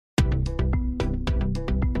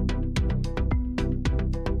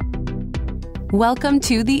Welcome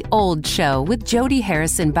to The Old Show with Jodi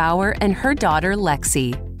Harrison Bauer and her daughter,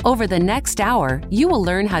 Lexi. Over the next hour, you will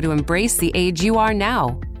learn how to embrace the age you are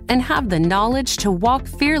now and have the knowledge to walk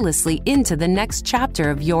fearlessly into the next chapter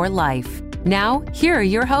of your life. Now, here are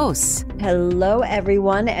your hosts. Hello,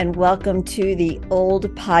 everyone, and welcome to The Old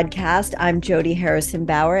Podcast. I'm Jodi Harrison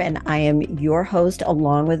Bauer, and I am your host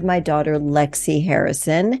along with my daughter, Lexi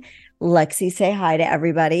Harrison. Lexi, say hi to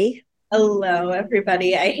everybody. Hello,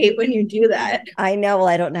 everybody. I hate when you do that. I know. Well,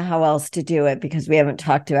 I don't know how else to do it because we haven't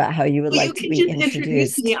talked about how you would like to be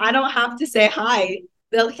introduced. Me. I don't have to say hi.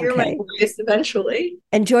 They'll hear my voice eventually.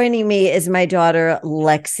 And joining me is my daughter,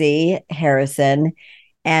 Lexi Harrison,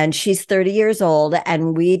 and she's 30 years old.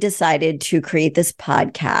 And we decided to create this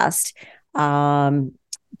podcast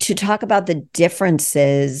to talk about the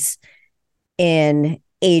differences in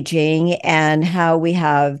aging and how we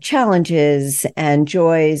have challenges and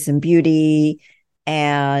joys and beauty,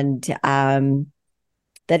 and that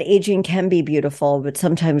aging can be beautiful, but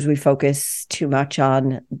sometimes we focus too much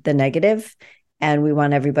on the negative, and we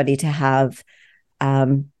want everybody to have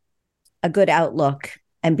a good outlook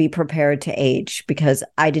and be prepared to age, because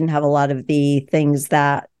I didn't have a lot of the things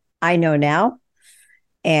that I know now.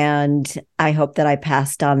 And I hope that I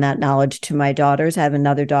passed on that knowledge to my daughters. I have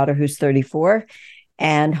another daughter who's 34.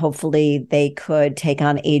 And hopefully they could take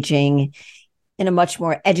on aging in a much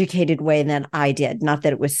more educated way than I did. Not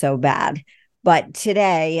that it was so bad. But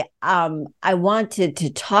today, I wanted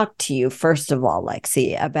to talk to you, first of all,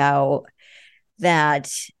 Lexi, about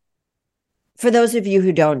that. For those of you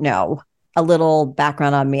who don't know, a little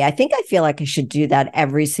background on me. I think I feel like I should do that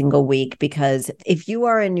every single week, because if you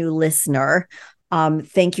are a new listener,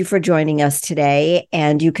 thank you for joining us today.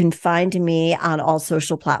 And you can find me on all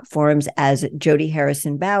social platforms as Jodi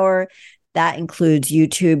Harrison Bauer. That includes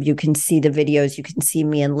YouTube. You can see the videos. You can see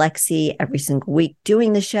me and Lexi every single week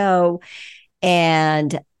doing the show.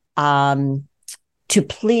 And to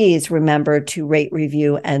please remember to rate,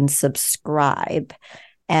 review, and subscribe.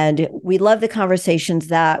 And we love the conversations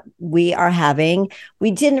that we are having.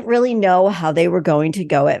 We didn't really know how they were going to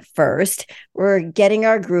go at first. We're getting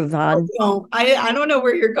our groove on. Oh, I don't know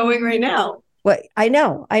where you're going right now. What I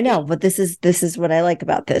know, but this is what I like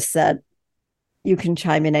about this, that you can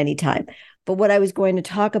chime in anytime. But what I was going to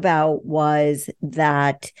talk about was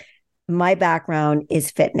that my background is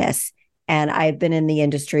fitness. And I've been in the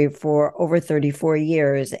industry for over 34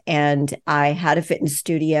 years. And I had a fitness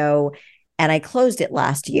studio, and I closed it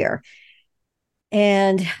last year.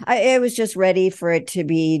 And I was just ready for it to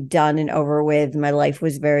be done and over with. My life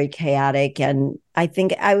was very chaotic. And I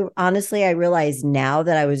think I realize now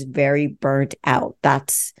that I was very burnt out.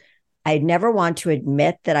 I never want to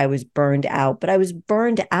admit that I was burned out, but I was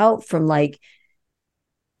burned out from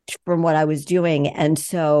what I was doing. And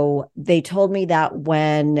so they told me that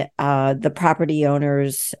when the property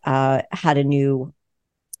owners had a new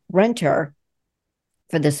renter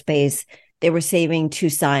for the space, they were saving 2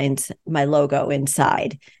 signs, my logo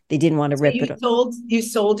inside. They didn't want to rip it. You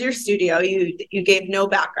sold your studio. You gave no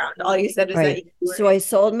background. All you said is right. So I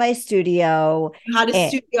sold my studio. You had a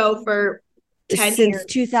studio for 10 since years.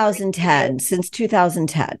 2010. Since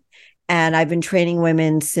 2010, and I've been training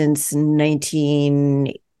women since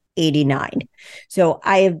 1989. So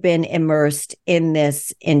I have been immersed in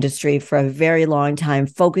this industry for a very long time,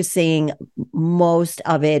 focusing most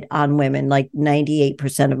of it on women. Like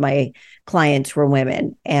 98% of my clients were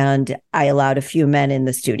women, and I allowed a few men in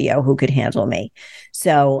the studio who could handle me,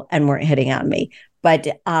 and weren't hitting on me. But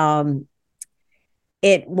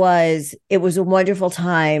it was a wonderful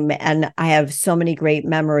time, and I have so many great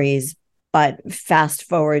memories. But fast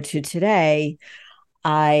forward to today,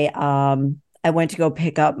 I went to go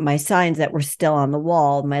pick up my signs that were still on the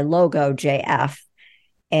wall, my logo, JF.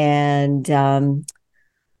 And,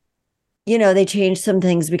 they changed some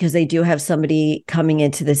things because they do have somebody coming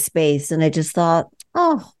into the space. And I just thought,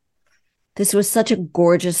 oh, this was such a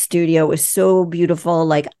gorgeous studio. It was so beautiful.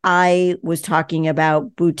 Like, I was talking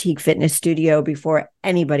about boutique fitness studio before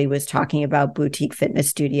anybody was talking about boutique fitness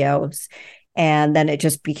studios. And then it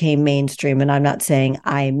just became mainstream. And I'm not saying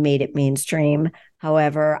I made it mainstream.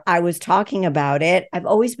 However, I was talking about it. I've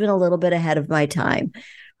always been a little bit ahead of my time.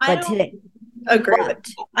 But today, agree with that.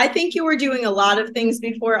 I think you were doing a lot of things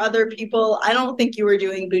before other people. I don't think you were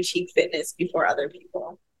doing boutique fitness before other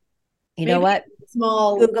people. You know what?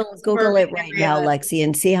 Google it right now, Lexi,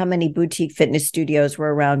 and see how many boutique fitness studios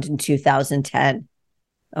were around in 2010.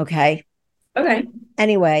 Okay.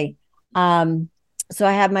 Anyway, so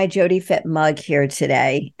I have my Jodi Fit mug here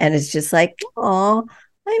today, and it's just like, oh,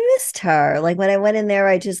 I missed her. Like, when I went in there,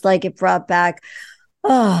 I just it brought back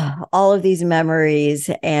all of these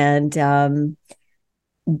memories. And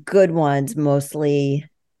good ones mostly,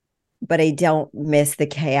 but I don't miss the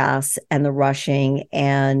chaos and the rushing.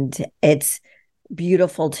 And it's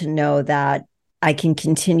beautiful to know that I can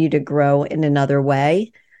continue to grow in another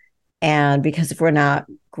way. And because if we're not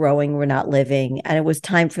growing, we're not living. And it was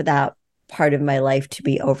time for that part of my life to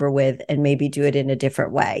be over with and maybe do it in a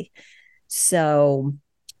different way. So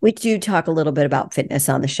we do talk a little bit about fitness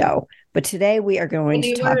on the show, but today we are going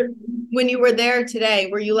to talk. When you were there today,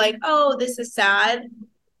 were you like, oh, this is sad,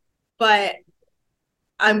 but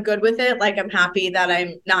I'm good with it? Like, I'm happy that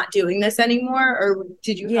I'm not doing this anymore? Or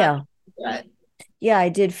did you have regret? Yeah, I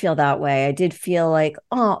did feel that way. I did feel like,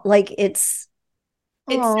 oh, like it's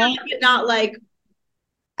sad, but not like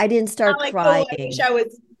I didn't start crying. Oh, I wish I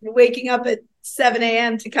was waking up at 7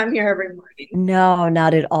 a.m. to come here every morning. No,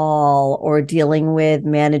 not at all. Or dealing with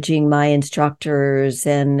managing my instructors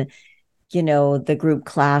and, you know, the group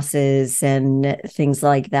classes and things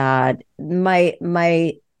like that.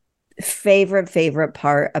 My favorite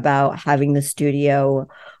part about having the studio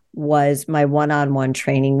was my one-on-one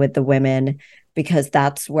training with the women, because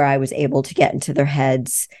that's where I was able to get into their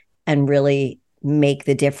heads and really make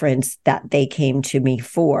the difference that they came to me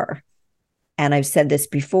for. And I've said this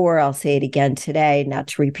before, I'll say it again today, not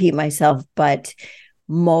to repeat myself, but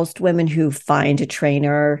most women who find a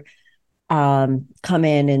trainer come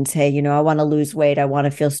in and say, you know, I want to lose weight, I want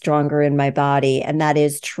to feel stronger in my body. And that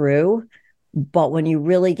is true. But when you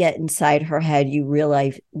really get inside her head, you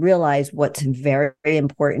realize what's very, very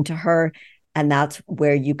important to her. And that's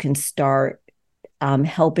where you can start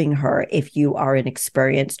helping her if you are an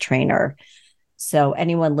experienced trainer. So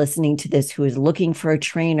anyone listening to this who is looking for a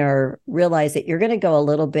trainer, realize that you're going to go a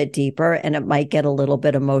little bit deeper, and it might get a little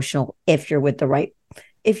bit emotional if you're with the right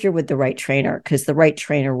trainer, because the right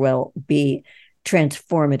trainer will be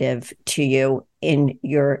transformative to you in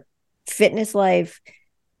your fitness life,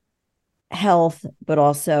 health, but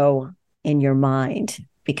also in your mind,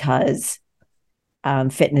 because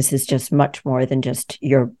fitness is just much more than just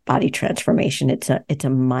your body transformation. It's a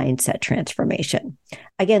mindset transformation.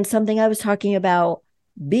 Again, something I was talking about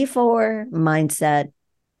before mindset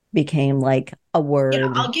became like a word.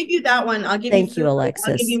 Yeah, I'll give you that one. Thank you, Alexis.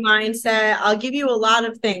 I'll give you mindset. I'll give you a lot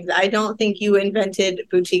of things. I don't think you invented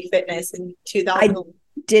boutique fitness in 2000. I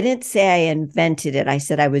didn't say I invented it. I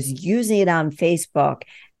said I was using it on Facebook,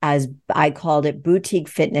 as I called it Boutique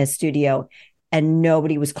Fitness Studio, and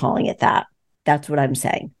nobody was calling it that. That's what I'm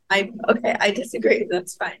saying. I disagree.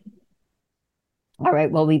 That's fine. All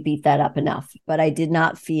right. Well, we beat that up enough, but I did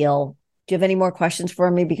not feel. Do you have any more questions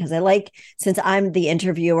for me? Because since I'm the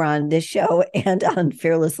interviewer on this show and on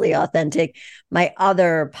Fearlessly Authentic, my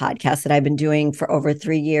other podcast that I've been doing for over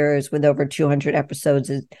 3 years with over 200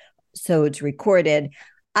 episodes recorded,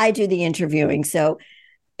 I do the interviewing. So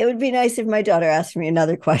it would be nice if my daughter asked me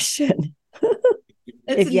another question.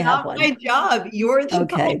 It's not my job. You're the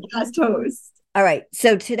podcast host. All right.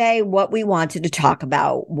 So today, what we wanted to talk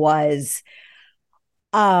about was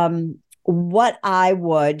what I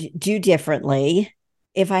would do differently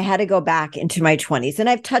if I had to go back into my 20s. And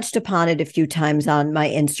I've touched upon it a few times on my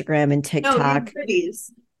Instagram and TikTok. No, your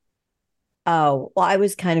 30s. Oh, well, I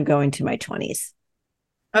was kind of going to my 20s.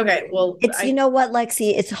 Okay, well, you know what,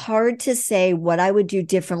 Lexi? It's hard to say what I would do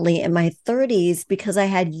differently in my 30s because I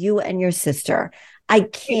had you and your sister. I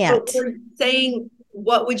can't. So we're saying,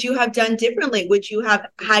 what would you have done differently? Would you have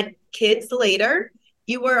had kids later?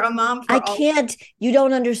 You were a mom for can't. You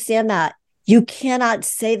don't understand that. You cannot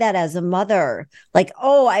say that as a mother. Like,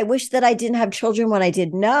 oh, I wish that I didn't have children when I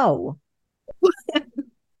did. No.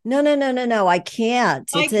 No. I can't.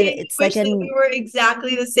 It's like we were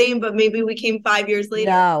exactly the same, but maybe we came 5 years later.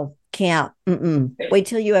 No, can't. Wait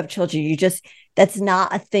till you have children. That's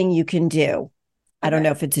not a thing you can do. Okay. I don't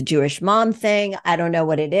know if it's a Jewish mom thing. I don't know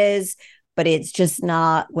what it is, but it's just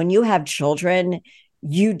not. When you have children,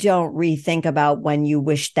 you don't rethink about when you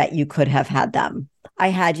wish that you could have had them. I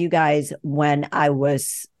had you guys when I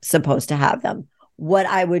was supposed to have them. What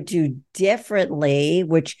I would do differently,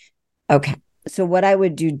 so what I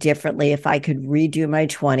would do differently if I could redo my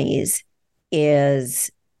 20s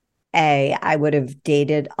is I would have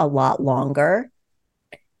dated a lot longer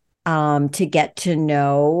to get to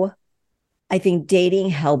know. I think dating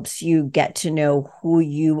helps you get to know who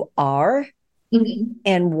you are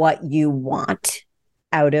and what you want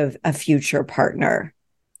out of a future partner.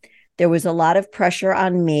 There was a lot of pressure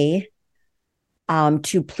on me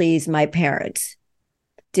to please my parents.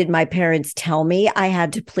 Did my parents tell me I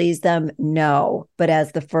had to please them? No. But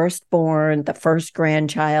as the firstborn, the first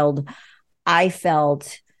grandchild, I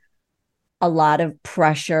felt a lot of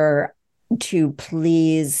pressure to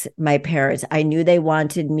please my parents. I knew they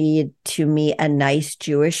wanted me to meet a nice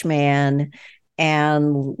Jewish man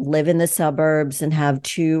and live in the suburbs and have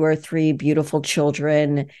 2 or 3 beautiful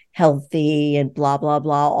children, healthy and blah, blah,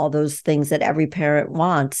 blah, all those things that every parent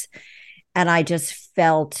wants. And I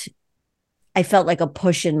felt like a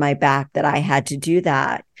push in my back that I had to do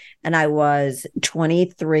that. And I was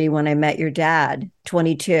 23 when I met your dad,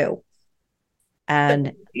 22.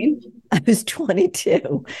 And I was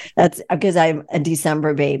 22. That's because I'm a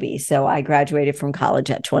December baby. So I graduated from college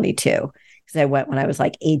at 22 because I went when I was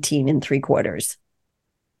like 18 and 3/4.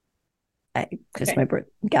 Because my birth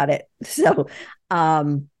got it. So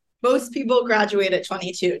most people graduate at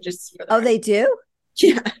 22, just for they do?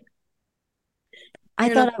 Yeah. I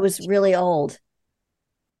thought I was really old.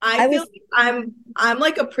 I feel like I'm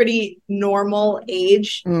like a pretty normal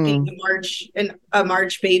age being a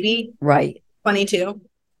March baby. Right. 22.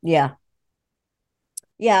 Yeah.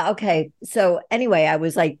 Yeah. Okay. So anyway, I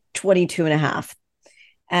was like 22 and a half.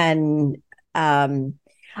 And I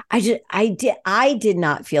did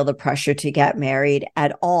not feel the pressure to get married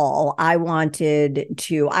at all. I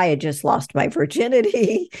had just lost my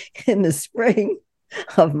virginity in the spring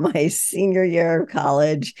of my senior year of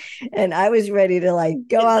college. And I was ready to like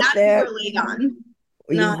go out there. Late on.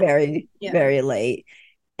 Very late.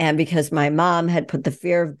 And because my mom had put the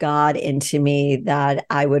fear of God into me that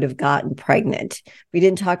I would have gotten pregnant. We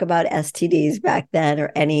didn't talk about STDs back then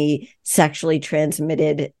or any sexually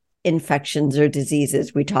transmitted infections or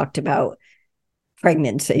diseases. We talked about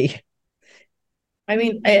pregnancy. I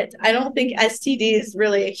mean, I don't think STD is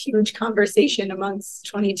really a huge conversation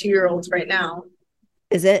amongst 22-year-olds right now.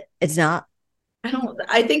 Is it? It's not?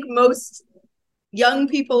 I think most young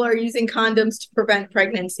people are using condoms to prevent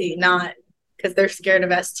pregnancy, not because they're scared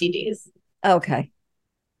of STDs. Okay.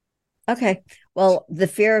 Well, the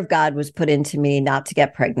fear of God was put into me not to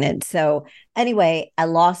get pregnant. So anyway, I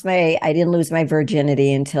didn't lose my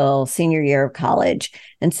virginity until senior year of college.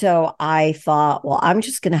 And so I thought, well, I'm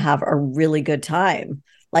just going to have a really good time.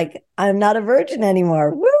 Like, I'm not a virgin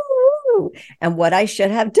anymore. Woo! And what I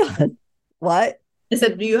should have done, what? I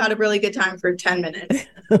said, you had a really good time for 10 minutes.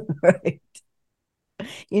 Right.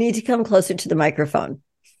 You need to come closer to the microphone.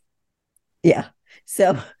 Yeah.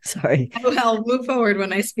 So sorry. Oh, hell, move forward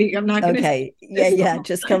when I speak. I'm not going to. Okay. Yeah.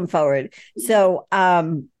 Just come forward. So,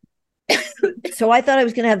 so I thought I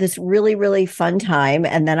was going to have this really, really fun time.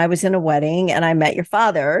 And then I was in a wedding and I met your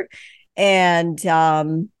father and,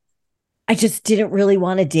 I just didn't really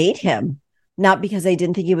want to date him. Not because I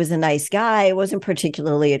didn't think he was a nice guy. I wasn't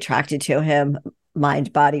particularly attracted to him,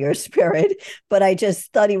 mind, body, or spirit, but I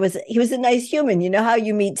just thought he was a nice human. You know how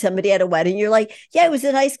you meet somebody at a wedding, you're like, yeah, he was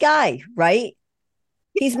a nice guy, right?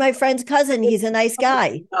 He's my friend's cousin. He's a nice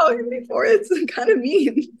guy. Oh, before it's kind of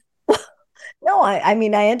mean. No, I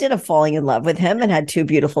mean, I ended up falling in love with him and had 2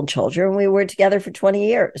 beautiful children. We were together for 20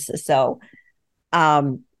 years. So,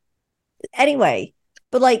 anyway,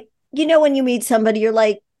 but like, you know, when you meet somebody, you're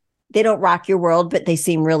like, they don't rock your world, but they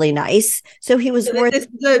seem really nice. So he was This is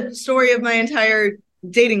the story of my entire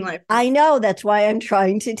dating life. I know. That's why I'm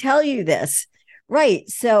trying to tell you this. Right.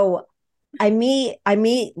 So I meet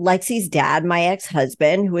Lexi's dad, my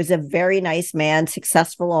ex-husband, who is a very nice man,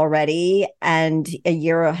 successful already, and a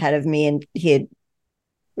year ahead of me. And he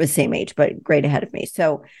was the same age, but great ahead of me.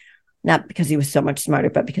 So not because he was so much smarter,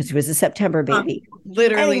 but because he was a September baby.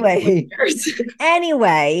 Literally.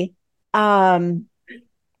 Anyway,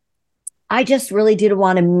 I just really didn't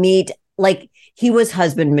want to meet, like, he was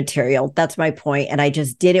husband material. That's my point. And I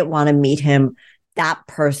just didn't want to meet him, that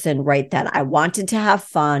person right then. I wanted to have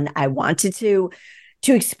fun. I wanted to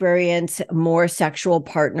experience more sexual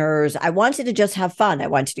partners. I wanted to just have fun. I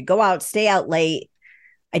wanted to go out, stay out late.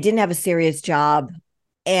 I didn't have a serious job.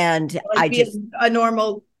 And I just a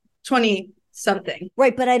normal 20-something.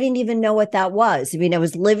 Right. But I didn't even know what that was. I mean, I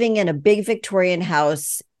was living in a big Victorian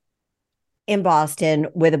house in Boston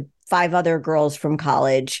with 5 other girls from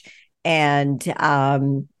college. And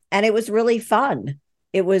it was really fun.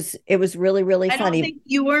 It was really, really funny. I don't think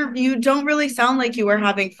you don't really sound like you were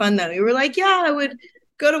having fun though. You were like, yeah, I would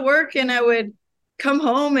go to work and I would come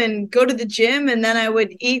home and go to the gym and then I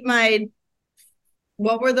would eat my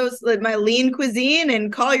lean cuisine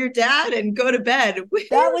and call your dad and go to bed.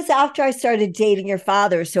 That was after I started dating your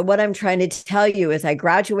father. So what I'm trying to tell you is I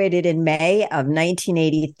graduated in May of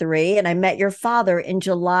 1983 and I met your father in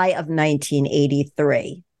July of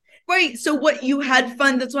 1983. Right. So what, you had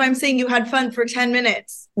fun. That's why I'm saying you had fun for 10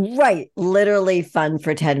 minutes. Right. Literally fun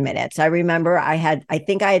for 10 minutes. I remember I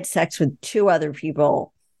think I had sex with 2 other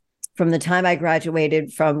people from the time I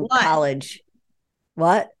graduated from college.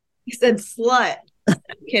 What? You said slut. I'm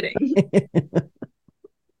kidding.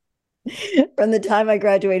 From the time I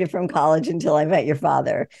graduated from college until I met your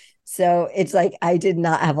father. So it's like I did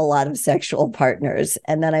not have a lot of sexual partners.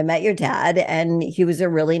 And then I met your dad, and he was a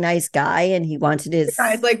really nice guy, and he wanted his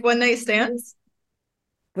Guys, like one night stands.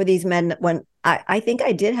 for these men. When I think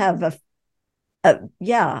I did have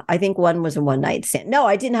yeah, I think one was a one night stand. No,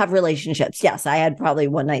 I didn't have relationships. Yes, I had probably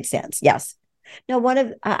one night stands. Yes. No, one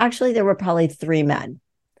of actually, there were probably three men.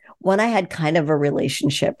 One I had kind of a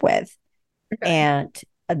relationship with. Okay. And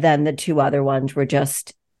then the two other ones were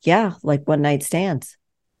just, yeah, like one night stands.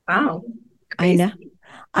 Wow. I know. Crazy.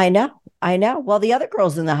 I know. I know. Well, the other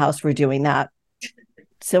girls in the house were doing that.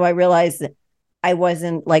 So I realized that I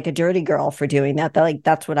wasn't like a dirty girl for doing that. Like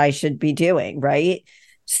that's what I should be doing, right?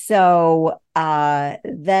 So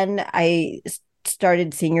then I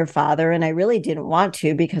started seeing your father, and I really didn't want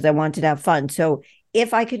to because I wanted to have fun. So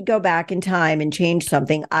if I could go back in time and change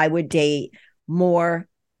something, I would date more.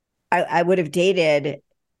 I would have dated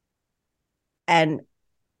and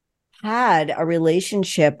had a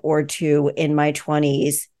relationship or two in my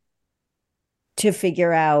 20s to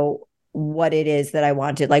figure out what it is that I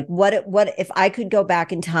wanted. Like what if I could go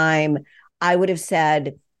back in time, I would have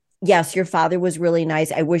said, yes, your father was really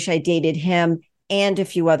nice. I wish I dated him and a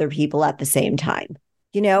few other people at the same time,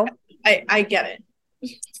 you know? I get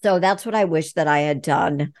it. So that's what I wish that I had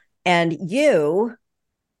done. And you,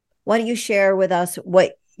 why don't you share with us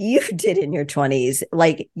what you did in your 20s?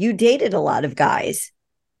 Like you dated a lot of guys.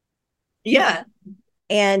 Yeah.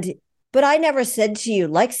 And but I never said to you,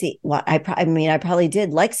 Lexi. Well, I mean, I probably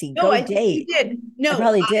did. Lexi, No, go I think you date. did. No, I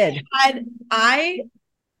probably did. I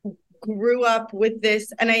grew up with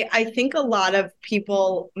this, and I think a lot of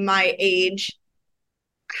people my age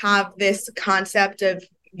have this concept of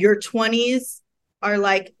your 20s are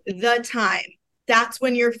like the time. That's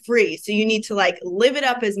when you're free. So you need to like live it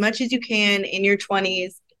up as much as you can in your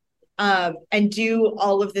 20s, and do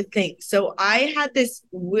all of the things. So I had this,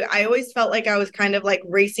 I always felt like I was kind of like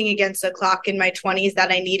racing against the clock in my 20s,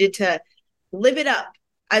 that I needed to live it up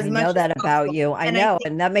as I much know as that about possible. you. I And know. think,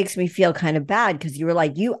 And that makes me feel kind of bad because you were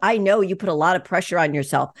like, I know you put a lot of pressure on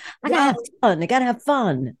yourself. I gotta have fun. I gotta have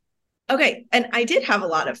fun. okay. And I did have a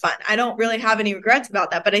lot of fun. I don't really have any regrets about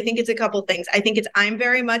that, but I think it's a couple things. I think I'm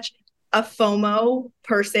very much a FOMO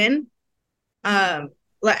person. And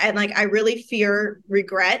like, I really fear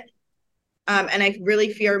regret. And I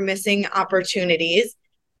really fear missing opportunities.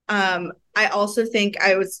 I also think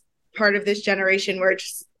I was part of this generation where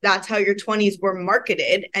that's how your 20s were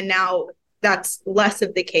marketed. And now that's less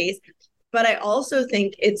of the case. But I also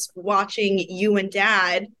think it's watching you and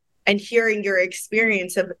dad and hearing your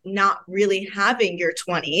experience of not really having your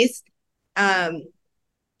 20s.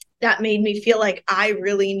 That made me feel like I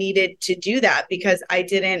really needed to do that, because I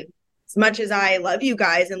didn't, as much as I love you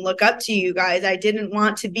guys and look up to you guys, I didn't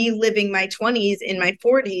want to be living my 20s in my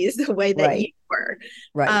 40s the way that you were.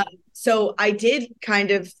 Right. So I did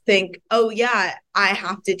kind of think, oh, yeah, I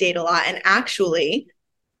have to date a lot. And actually,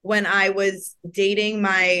 when I was dating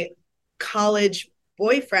my college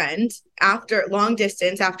boyfriend after long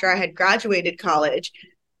distance, after I had graduated college,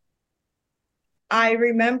 I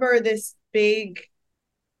remember this big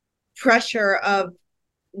pressure of,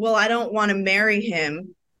 well, I don't want to marry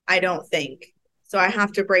him, I don't think. So I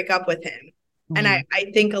have to break up with him. And I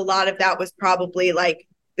think a lot of that was probably like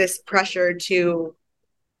this pressure to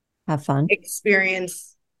have fun,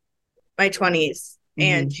 experience my 20s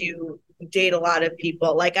and to date a lot of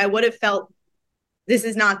people. Like I would have felt, this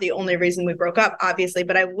is not the only reason we broke up, obviously,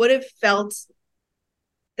 but I would have felt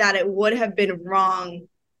that it would have been wrong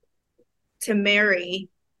to marry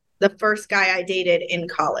the first guy I dated in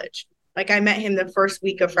college. Like I met him the first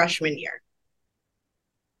week of freshman year.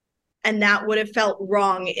 And that would have felt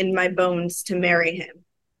wrong in my bones to marry him.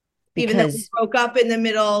 Even though we broke up in the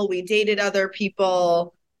middle, we dated other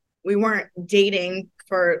people. We weren't dating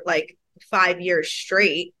for like 5 years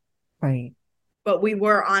straight. Right. But we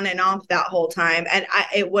were on and off that whole time. And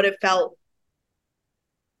it would have felt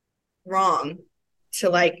wrong to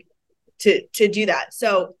like, to do that.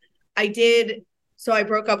 So I did. So I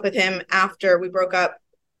broke up with him after we broke up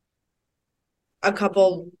a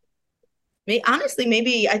couple, honestly,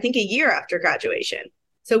 maybe I think a year after graduation.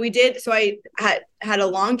 So we did. So I had a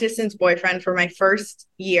long distance boyfriend for my first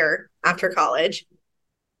year after college,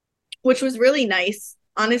 which was really nice,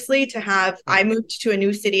 honestly, to have. I moved to a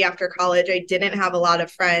new city after college. I didn't have a lot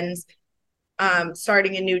of friends,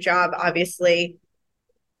 starting a new job, obviously.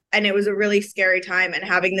 And it was a really scary time. And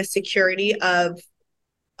having the security of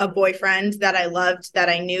a boyfriend that I loved, that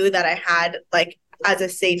I knew, that I had like as a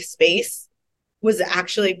safe space was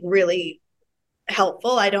actually really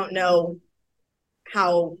helpful. I don't know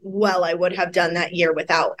how well I would have done that year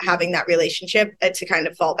without having that relationship to kind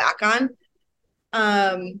of fall back on.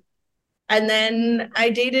 And then I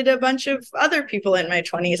dated a bunch of other people in my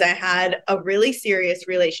 20s. I had a really serious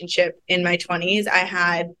relationship in my 20s. I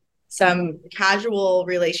had some casual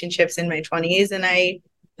relationships in my 20s, and I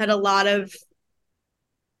had a lot of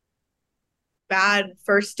bad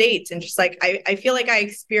first dates. And just like, I feel like I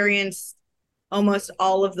experienced almost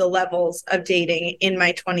all of the levels of dating in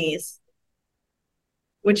my 20s,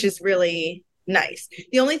 which is really nice.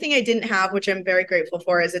 The only thing I didn't have, which I'm very grateful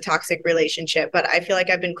for, is a toxic relationship, but I feel like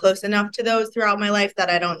I've been close enough to those throughout my life that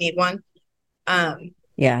I don't need one.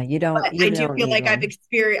 Yeah, you don't. But you I do don't feel need like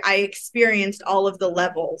one. I experienced all of the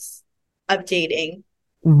levels of dating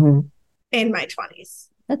Mhm. in my 20s.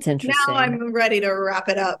 That's Now interesting. I'm ready to wrap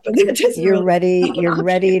it up, but that doesn't You're really ready. have an You're option.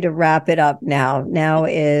 ready to wrap it up now. Now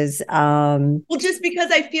is Well, just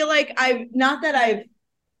because I feel like I've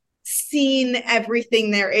seen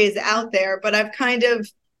everything there is out there, but I've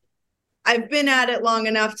been at it long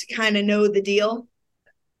enough to kind of know the deal.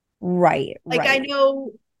 right. Like, I Right.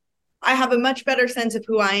 know I have a much better sense of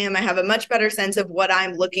who I am. I have a much better sense of what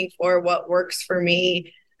I'm looking for, what works for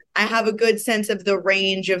me. I have a good sense of the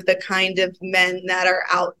range of the kind of men that are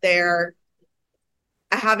out there.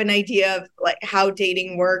 I have an idea of like how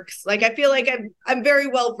dating works. Like, I feel like I'm very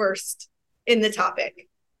well versed in the topic.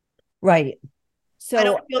 Right. I So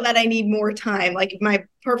don't feel that I need more time. Like, if my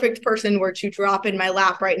perfect person were to drop in my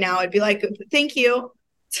lap right now, I'd be like, thank you.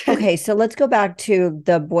 okay, so let's go back to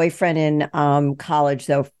the boyfriend in college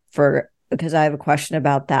though, for because I have a question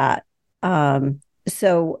about that.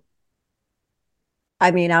 So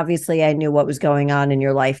I mean, obviously I knew what was going on in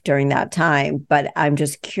your life during that time, but I'm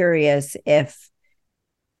just curious if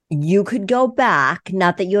you could go back,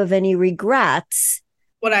 not that you have any regrets,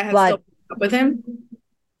 Would I have still but put up with him?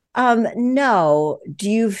 no. Do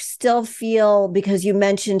you still feel, because you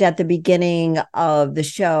mentioned at the beginning of the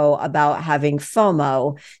show about having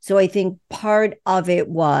FOMO? So I think part of it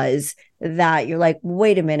was that you're like,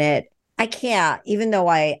 wait a minute, I can't, even though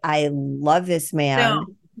I love this No, man.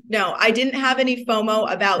 no, I didn't have any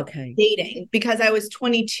FOMO about Okay. dating because I was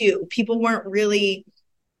 22. People weren't really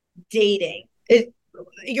dating.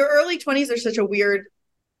 Your early 20s are such a weird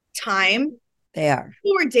time. They are.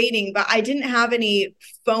 People were dating, but I didn't have any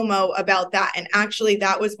FOMO about that. And actually,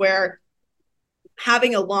 that was where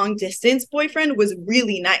having a long distance boyfriend was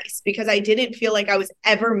really nice because I didn't feel like I was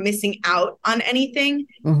ever missing out on anything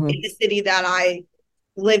in Mhm. the city that I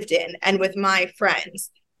lived in and with my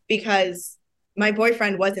friends because my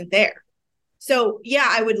boyfriend wasn't there. So, yeah,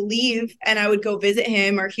 I would leave and I would go visit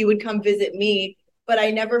him or he would come visit me, but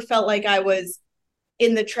I never felt like I was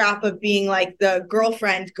in the trap of being like the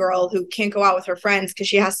girlfriend girl who can't go out with her friends because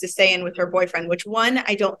she has to stay in with her boyfriend, which one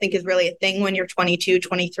I don't think is really a thing when you're 22,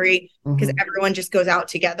 23, because Mhm. everyone just goes out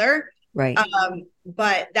together. Right.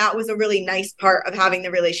 But that was a really nice part of having the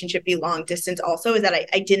relationship be long distance also, is that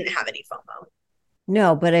I didn't have any FOMO.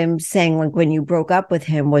 No, but I'm saying, like, when you broke up with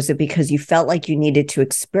him, was it because you felt like you needed to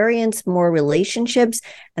experience more relationships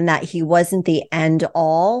and that he wasn't the end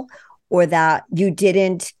all, or that you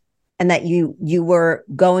didn't, and that you were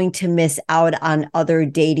going to miss out on other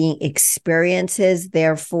dating experiences?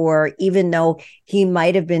 Therefore, even though he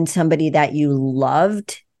might have been somebody that you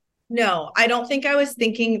loved. No, I don't think I was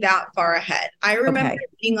thinking that far ahead. I remember Okay.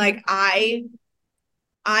 being like, I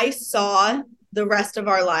saw the rest of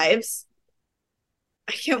our lives.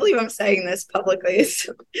 I can't believe I'm saying this publicly.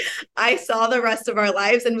 I saw the rest of our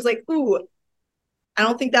lives and was like, ooh, I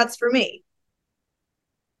don't think that's for me.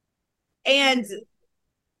 And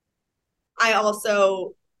I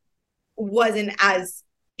also wasn't as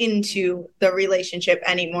into the relationship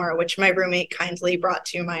anymore, which my roommate kindly brought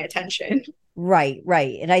to my attention. Right,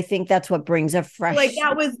 right. And I think that's what brings a Like, fresh,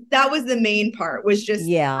 that was the main part, was just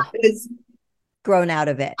yeah, I grown out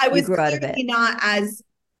of it. You was grew out of it. clearly not as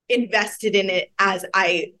invested in it as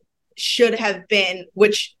I should have been,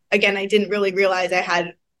 which again, I didn't really realize. I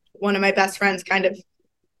had one of my best friends kind of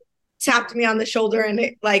tapped me on the shoulder and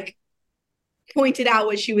it like pointed out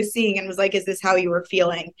what she was seeing and was like, is this how you were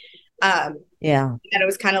feeling? Yeah. And it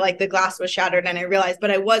was kind of like the glass was shattered and I realized,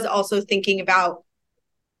 but I was also thinking about,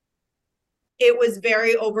 it was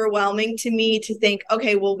very overwhelming to me to think,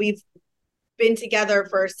 okay, well, we've been together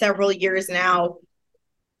for several years now.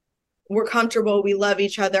 We're comfortable. We love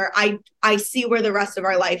each other. I see where the rest of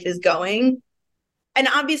our life is going. And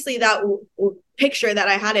obviously that picture that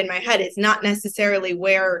I had in my head is not necessarily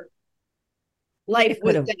where life It could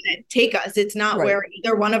was have. going to take us. It's not Right. where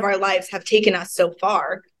either one of our lives have taken us so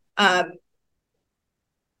far.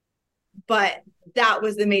 But that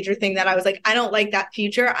was the major thing that I was like, I don't like that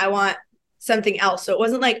future. I want something else. So it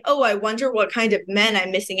wasn't like, oh, I wonder what kind of men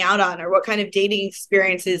I'm missing out on or what kind of dating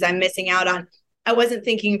experiences I'm missing out on. I wasn't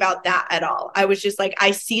thinking about that at all. I was just like,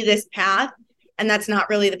 I see this path, and that's not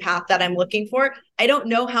really the path that I'm looking for. I don't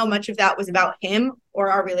know how much of that was about him or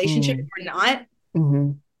our relationship or not.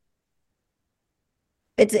 Mm-hmm.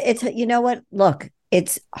 It's you know what? Look,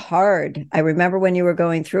 it's hard. I remember when you were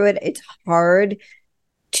going through it. It's hard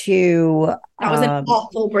to. That was an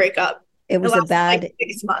awful breakup. It was a bad like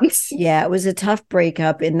 6 months. Yeah, it was a tough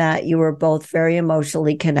breakup in that you were both very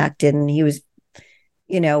emotionally connected, and he was,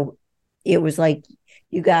 it was like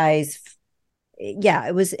you guys. Yeah,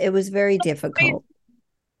 it was very difficult.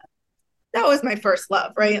 That was my first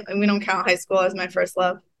love, right? And we don't count high school as my first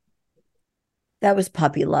love. That was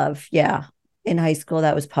puppy love. Yeah. In high school,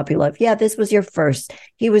 that was puppy love. Yeah, this was your first.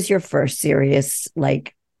 He was your first serious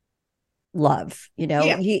love.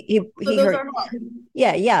 Yeah. He those are hard.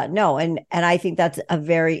 Yeah. No, and I think that's a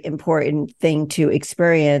very important thing to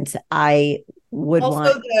experience. I would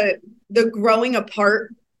also want the growing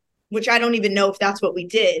apart, which I don't even know if that's what we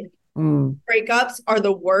did. Breakups are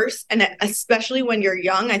the worst, and especially when you're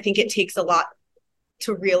young, I think it takes a lot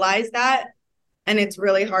to realize that, and it's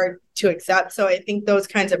really hard to accept. So I think those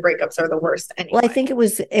kinds of breakups are the worst anyway. Well, I think it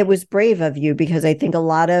was brave of you, because I think a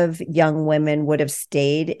lot of young women would have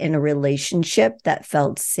stayed in a relationship that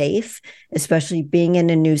felt safe, especially being in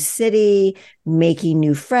a new city, making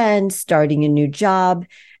new friends, starting a new job.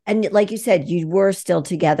 And like you said, you were still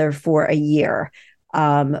together for a year.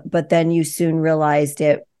 But then you soon realized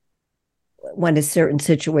it when a certain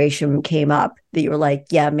situation came up that you were like,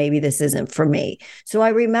 yeah, maybe this isn't for me. So I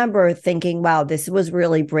remember thinking, wow, this was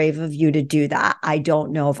really brave of you to do that. I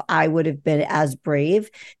don't know if I would have been as brave.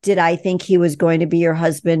 Did I think he was going to be your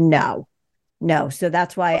husband? No. So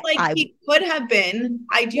that's why he could have been.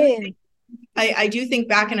 I do think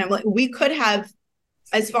back, and I'm like, we could have,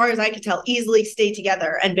 as far as I could tell, easily stayed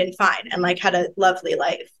together and been fine and like had a lovely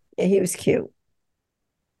life. Yeah, he was cute.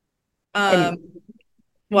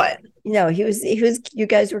 What? No, he was, you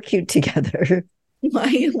guys were cute together. Why are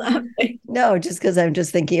you laughing? No, just because I'm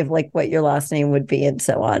just thinking of like what your last name would be and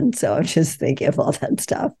so on. So I'm just thinking of all that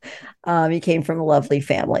stuff. You came from a lovely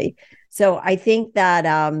family. So I think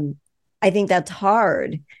that's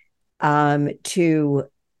hard to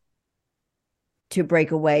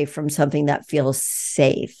break away from something that feels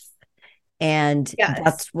safe. And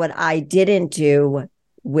that's what I didn't do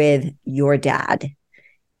with your dad.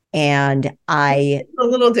 And it's a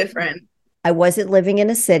little different. I wasn't living in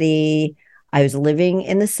a city. I was living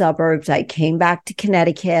in the suburbs. I came back to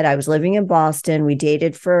Connecticut. I was living in Boston. We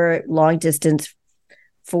dated for long distance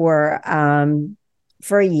for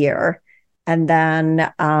a year. And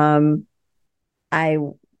then I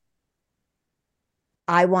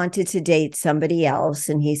wanted to date somebody else.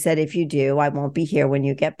 And he said, if you do, I won't be here when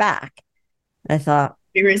you get back. I thought,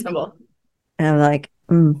 be reasonable. And I'm like,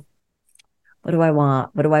 what do I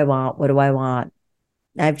want? What do I want? What do I want?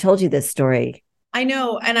 I've told you this story. I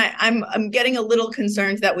know. And I'm getting a little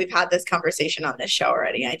concerned that we've had this conversation on this show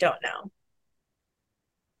already. I don't know.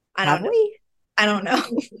 Have we? I don't know.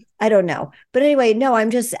 I don't know. But anyway, no,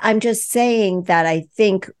 I'm just saying that I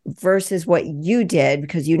think versus what you did,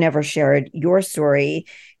 because you never shared your story,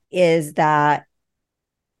 is that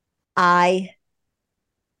I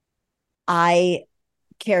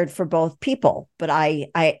cared for both people, but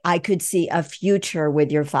I could see a future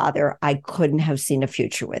with your father. I couldn't have seen a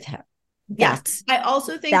future with him. Yes. I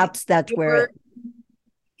also think that's where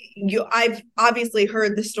I've obviously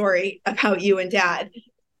heard the story about you and dad.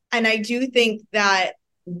 And I do think that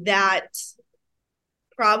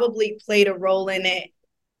probably played a role in it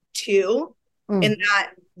too, in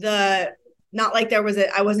that not like I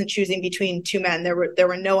wasn't choosing between two men. There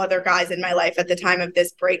were no other guys in my life at the time of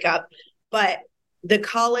this breakup, but the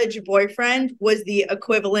college boyfriend was the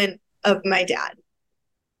equivalent of my dad.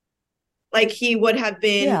 Like he would have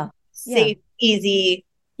been safe, easy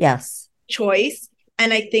choice.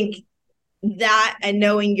 And I think that, and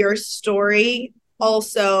knowing your story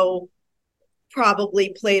also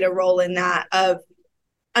probably played a role in that of,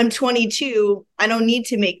 I'm 22. I don't need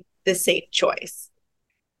to make the safe choice.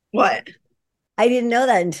 What? I didn't know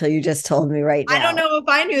that until you just told me right now. I don't know if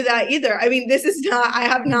I knew that either. I mean, I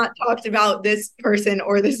have not talked about this person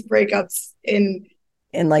or this breakups in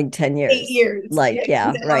like 10 years. 8 years. Like,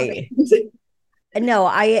 right.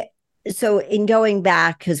 No, so in going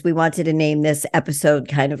back, because we wanted to name this episode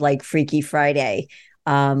kind of like Freaky Friday.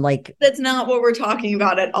 That's not what we're talking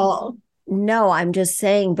about at all. No, I'm just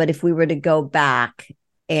saying, but if we were to go back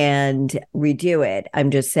and redo it, I'm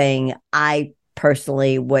just saying I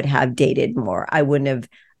personally would have dated more. I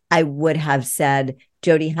would have said,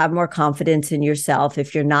 Jodi, have more confidence in yourself.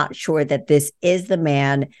 If you're not sure that this is the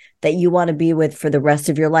man that you want to be with for the rest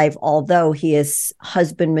of your life, although he is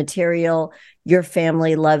husband material, your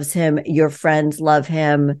family loves him, your friends love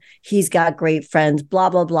him, he's got great friends, blah,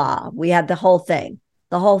 blah, blah. We had the whole thing.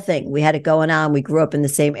 We had it going on. We grew up in the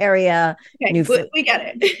same area. Okay, we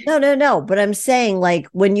get it. No. But I'm saying, like,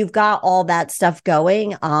 when you've got all that stuff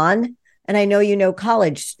going on, and I know you know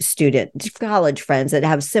college friends that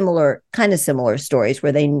have similar stories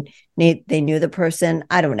where they knew the person.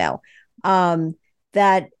 I don't know,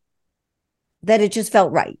 that it just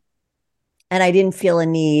felt right, and I didn't feel a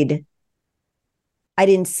need. I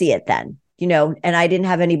didn't see it then, and I didn't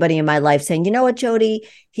have anybody in my life saying, you know what, Jodi,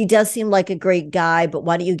 he does seem like a great guy, but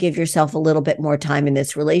why don't you give yourself a little bit more time in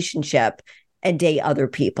this relationship and date other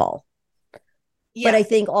people? Yeah. But I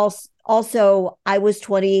think also I was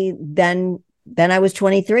 20 then I was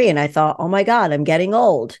 23 and I thought, oh my God, I'm getting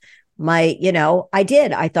old.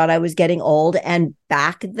 I thought I was getting old. And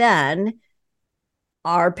back then,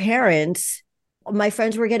 our parents, my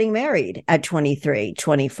friends were getting married at 23,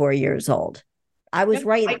 24 years old. I was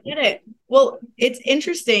right. I get it. Well, it's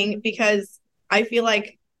interesting because I feel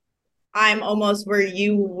like I'm almost where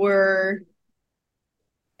you were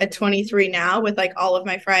at 23 now, with like all of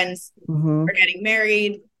my friends are getting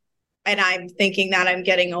married, and I'm thinking that I'm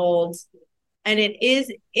getting old. And it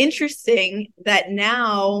is interesting that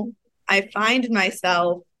now I find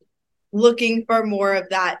myself looking for more of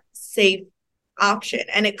that safe option.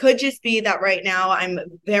 And it could just be that right now I'm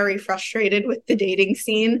very frustrated with the dating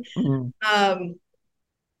scene.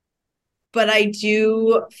 But I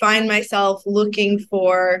do find myself looking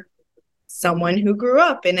for someone who grew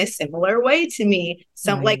up in a similar way to me.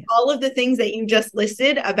 Like all of the things that you just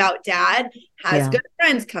listed about dad, has good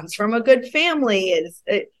friends, comes from a good family,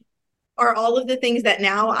 are all of the things that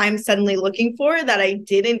now I'm suddenly looking for that I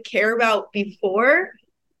didn't care about before.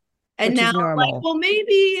 And now I'm like, well,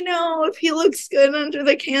 maybe, if he looks good under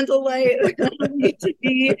the candlelight, I don't need to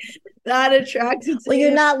be that attracted to him.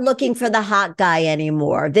 You're not looking for the hot guy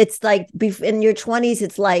anymore. It's like in your 20s,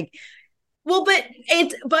 it's like, well, but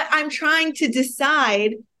I'm trying to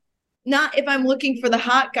decide not if I'm looking for the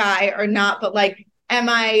hot guy or not, but like,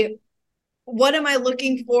 what am I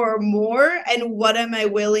looking for more, and what am I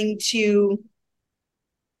willing to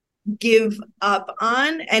give up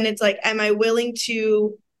on? And it's like, am I willing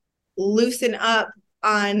to loosen up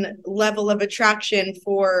on level of attraction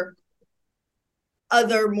for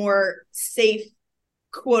other more safe,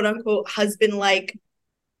 quote unquote, husband-like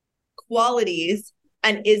qualities?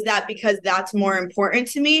 And is that because that's more important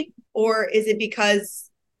to me? Or is it because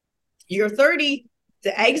you're 30,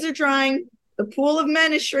 the eggs are drying, the pool of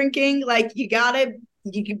men is shrinking, like you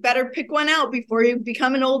better pick one out before you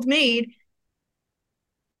become an old maid?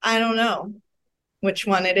 I don't know which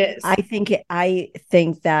one it is. I think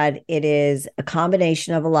that it is a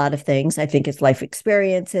combination of a lot of things. I think it's life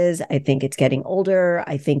experiences. I think it's getting older.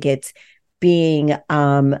 I think it's being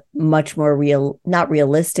much more not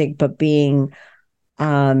realistic, but being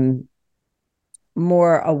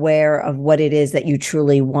more aware of what it is that you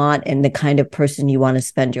truly want and the kind of person you want to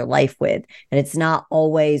spend your life with. And it's not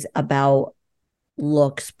always about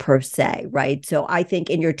looks per se, right? So I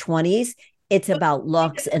think in your 20s, it's about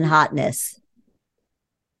looks and hotness.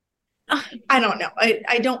 I don't know.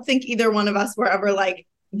 I don't think either one of us were ever like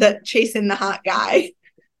chasing the hot guy.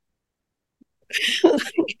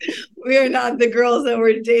 We are not the girls that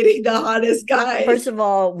were dating the hottest guys. First of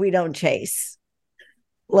all, we don't chase.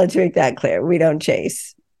 Let's make that clear. We don't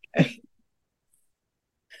chase. But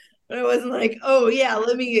it wasn't like, oh yeah,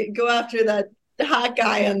 let me go after that hot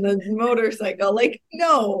guy on the motorcycle. Like,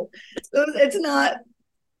 no, it's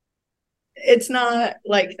not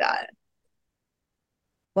like that.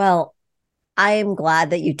 Well, I am glad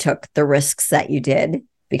that you took the risks that you did,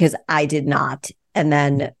 because I did not. And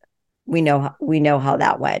then we know how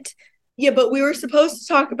that went. Yeah, but we were supposed to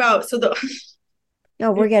talk about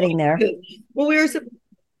No, we're getting there. Well,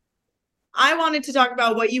 I wanted to talk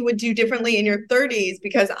about what you would do differently in your 30s,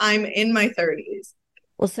 because I'm in my 30s.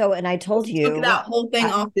 Well, and I told you took that whole thing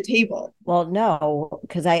off the table. Well, no,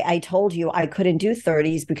 because I told you I couldn't do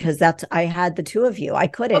 30s because I had the two of you. I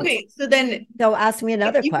couldn't. Okay, so ask me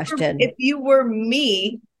another question. If you were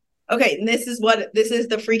me, okay, and this is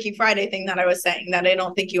the Freaky Friday thing that I was saying that I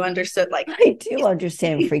don't think you understood. Like, I do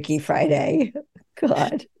understand Freaky Friday.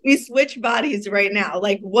 God, we switch bodies right now.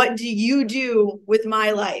 Like, what do you do with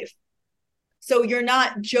my life? So you're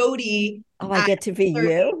not Jodi. Oh, I get to be 30.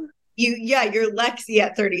 you. You're Lexi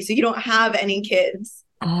at 30, so you don't have any kids.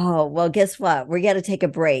 Oh, well, guess what? We're going to take a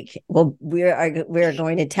break. Well, we're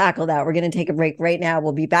going to tackle that. We're going to take a break right now.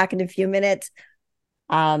 We'll be back in a few minutes.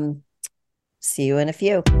 See you in a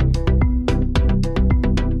few.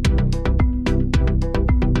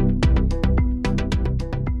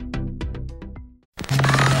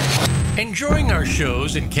 Enjoying our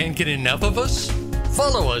shows and can't get enough of us?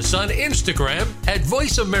 Follow us on Instagram at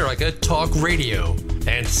Voice America Talk Radio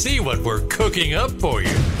and see what we're cooking up for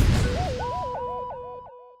you.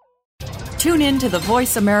 Tune in to the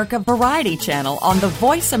Voice America Variety channel on the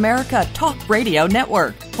Voice America Talk Radio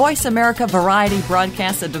Network. Voice America Variety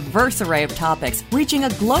broadcasts a diverse array of topics, reaching a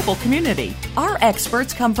global community. Our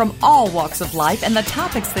experts come from all walks of life, and the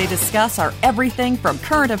topics they discuss are everything from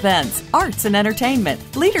current events, arts and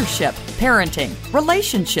entertainment, leadership, parenting,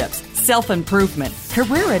 relationships, self-improvement,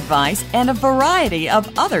 career advice, and a variety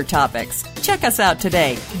of other topics. Check us out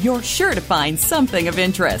today. You're sure to find something of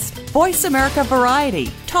interest. Voice America Variety.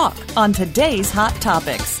 Talk on today's hot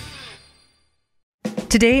topics.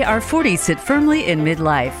 Today, our 40s sit firmly in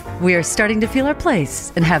midlife. We are starting to feel our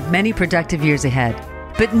place and have many productive years ahead.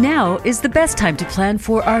 But now is the best time to plan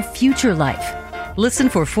for our future life. Listen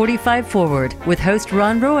for 45 Forward with host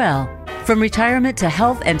Ron Roel. From retirement to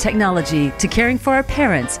health and technology to caring for our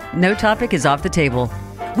parents, no topic is off the table.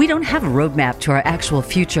 We don't have a roadmap to our actual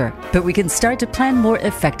future, but we can start to plan more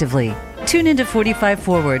effectively. Tune into 45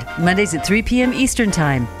 Forward, Mondays at 3 p.m. Eastern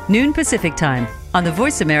Time, noon Pacific Time, on the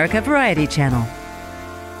Voice America Variety Channel.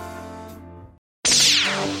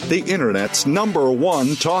 The Internet's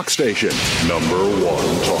 #1 talk station.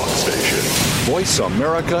 #1 talk station.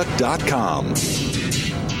 VoiceAmerica.com.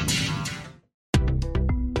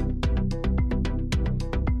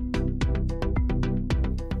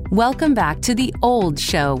 Welcome back to The Old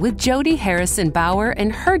Show with Jodi Harrison Bauer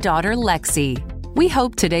and her daughter Lexi. We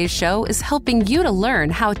hope today's show is helping you to learn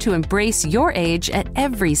how to embrace your age at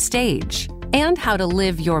every stage and how to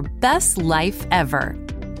live your best life ever.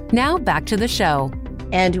 Now back to the show.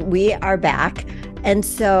 And we are back. And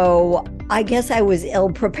so I guess I was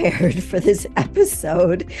ill prepared for this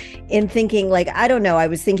episode in thinking, I don't know, I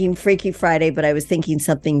was thinking Freaky Friday, but I was thinking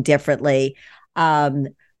something differently.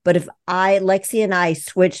 But if Lexi and I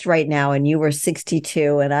switched right now and you were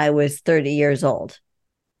 62 and I was 30 years old.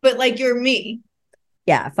 But you're me.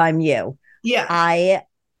 Yeah, if I'm you. Yeah.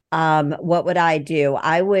 What would I do?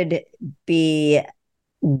 I would be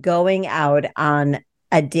going out on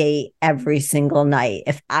a date every single night.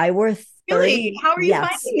 If I were 30, really? How are you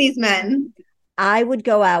finding these men? I would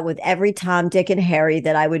go out with every Tom, Dick, and Harry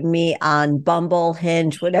that I would meet on Bumble,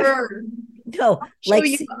 Hinge, whatever. Sure. No,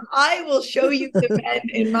 I will show you the men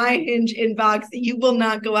in my Hinge inbox. You will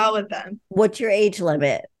not go out with them. What's your age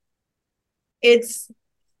limit? It's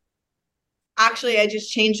actually, I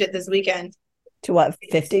just changed it this weekend. To what,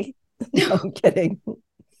 50? No, I'm kidding.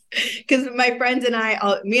 Because my friends and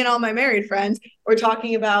me and all my married friends were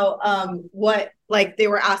talking about what, they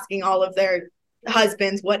were asking all of their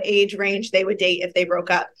husbands what age range they would date if they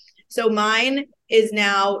broke up. So mine is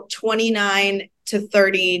now 29 to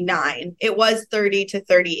 39. It was 30 to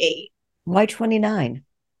 38. Why 29?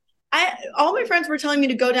 All my friends were telling me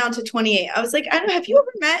to go down to 28. I was like, I don't know, have you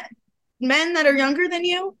ever met men that are younger than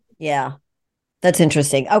you? Yeah, that's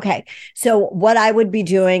interesting. Okay. So what I would be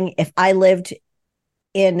doing if I lived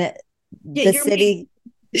in the city,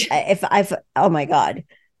 oh my God,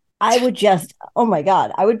 I would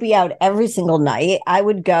be out every single night. I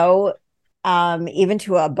would go even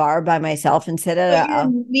to a bar by myself and sit at you're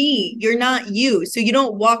me. You're not you. So you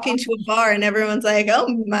don't walk into a bar and everyone's like, oh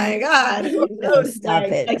my God. No, stop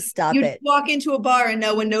it. Stop you it. Walk into a bar and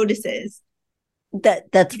no one notices.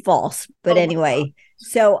 That's false. But anyway,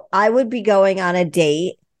 so I would be going on a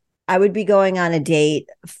date.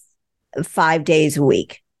 5 days a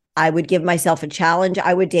week. I would give myself a challenge.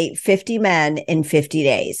 I would date 50 men in 50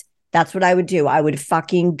 days. That's what I would do. I would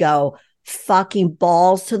fucking go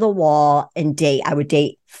balls to the wall and date. I would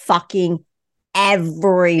date fucking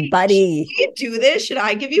everybody. Should you do this? Should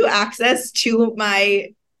I give you access to my...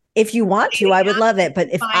 If you want to, I would love it. But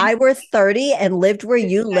if I were 30 and lived where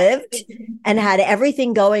you lived and had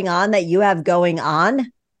everything going on that you have going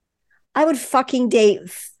on, I would fucking date.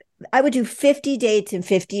 I would do 50 dates in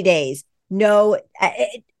 50 days. No,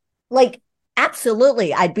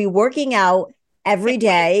 absolutely. I'd be working out every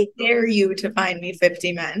day. I dare you to find me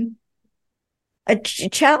 50 men. A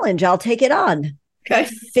challenge. I'll take it on. Okay.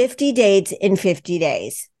 50 dates in 50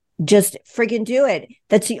 days. Just friggin' do it.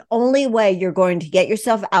 That's the only way you're going to get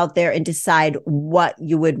yourself out there and decide what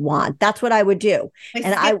you would want. That's what I would do.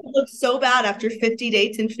 I look so bad after 50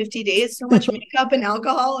 dates in 50 days. So much makeup and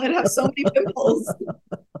alcohol. I'd have so many pimples.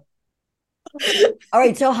 All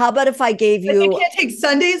right. So how about if I gave you... I can't take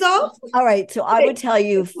Sundays off? All right. So I would tell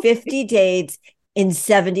you 50 dates in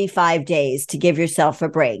 75 days to give yourself a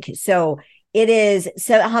break. So it is...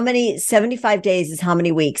 So how many... 75 days is how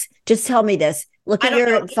many weeks? Just tell me this. Look at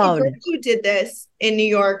your phone. Who did this in New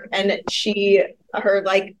York, and her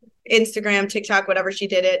Instagram, TikTok, whatever she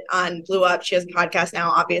did it on, blew up. She has a podcast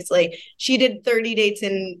now, obviously. She did 30 dates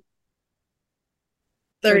in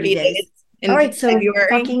 30 days in All right, so February.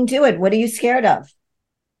 fucking do it. What are you scared of?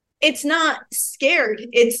 It's not scared.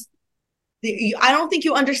 I don't think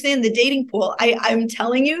you understand the dating pool. I'm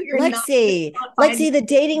telling you, you're Lexi, the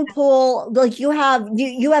dating pool, like you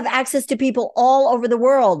have access to people all over the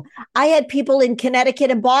world. I had people in Connecticut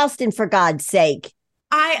and Boston, for God's sake.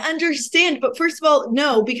 I understand, but first of all,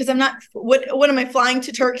 no, because I'm not. What am I flying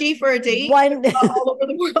to Turkey for a date? All over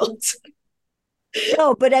the world.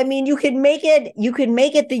 No, but I mean, you could make it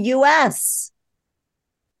the US.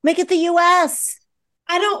 Make it the US.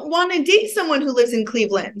 I don't want to date someone who lives in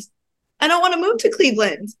Cleveland. I don't want to move to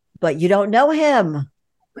Cleveland. But you don't know him. Oh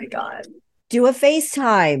my God. Do a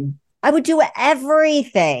FaceTime. I would do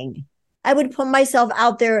everything. I would put myself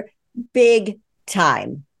out there big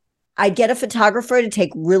time. I'd get a photographer to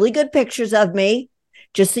take really good pictures of me,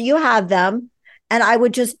 just so you have them. And I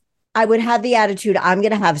would have the attitude, I'm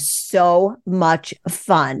going to have so much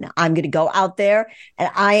fun. I'm going to go out there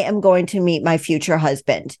and I am going to meet my future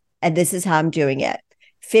husband. And this is how I'm doing it.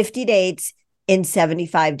 50 dates in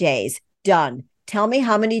 75 days. Done. Tell me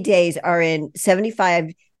how many days are in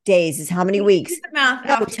 75 days is how many weeks? No,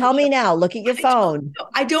 tell me now. Look at your phone.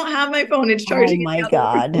 I don't have my phone. It's charging. Oh my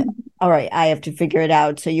God. All right. I have to figure it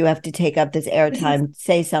out. So you have to take up this airtime.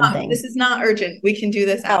 Say something. This is not urgent. We can do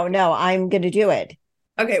this. Oh, no, I'm going to do it.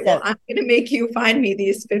 Okay. So, well, I'm going to make you find me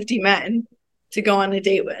these 50 men to go on a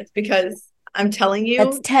date with, because I'm telling you.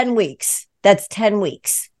 That's 10 weeks. That's 10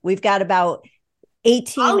 weeks. We've got about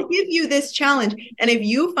 18. I'll give you this challenge. And if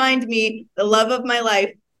you find me the love of my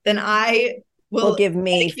life, then I will give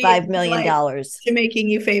me $5 million to making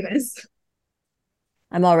you famous.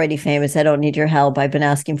 I'm already famous. I don't need your help. I've been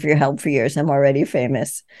asking for your help for years. I'm already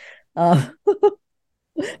famous. But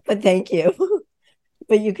thank you.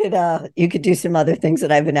 But you could do some other things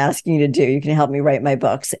that I've been asking you to do. You can help me write my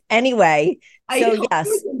books. Anyway, I help you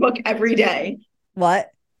with your book every day.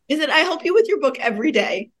 What? Is it? I help you with your book every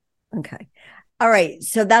day. Okay. All right.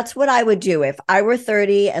 So that's what I would do. If I were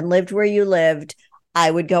 30 and lived where you lived, I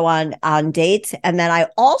would go on dates. And then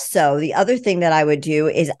the other thing that I would do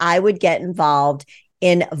is I would get involved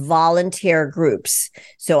in volunteer groups.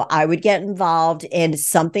 So I would get involved in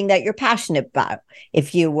something that you're passionate about.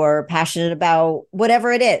 If you were passionate about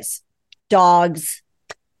whatever it is, dogs,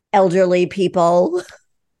 elderly people,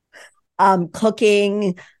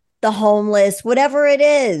 cooking, the homeless, whatever it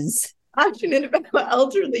is. Passionate about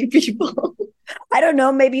elderly people. I don't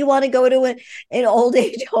know. Maybe you want to go to an old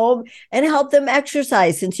age home and help them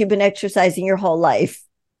exercise, since you've been exercising your whole life.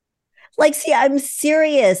 Like, see, I'm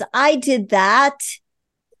serious. I did that.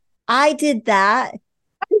 I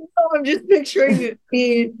know, I'm just picturing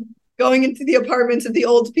me going into the apartments of the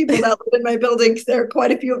old people that live in my building, because there are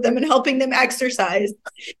quite a few of them, and helping them exercise.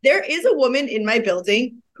 There is a woman in my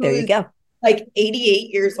building who's like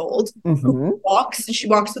 88 years old, who she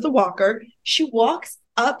walks with a walker. She walks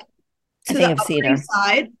up to the Upper East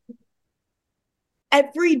Side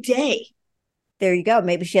every day. There you go.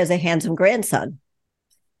 Maybe she has a handsome grandson.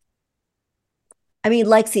 I mean,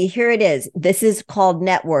 Lexi, here it is. This is called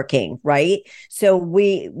networking, right? So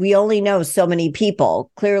we only know so many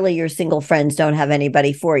people. Clearly, your single friends don't have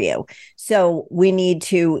anybody for you. So we need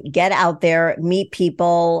to get out there, meet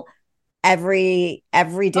people, every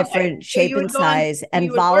different shape and size,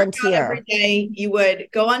 and volunteer. Every day you would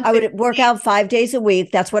go on. I would work out 5 days a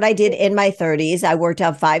week. That's what I did in my 30s. I worked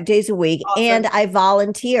out 5 days a week. Awesome. And I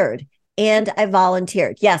volunteered.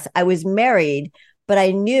 Yes, I was married, but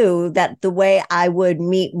I knew that the way I would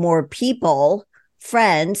meet more people,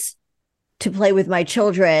 friends, to play with my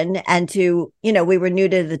children, and to, we were new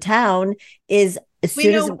to the town, is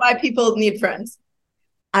why people need friends.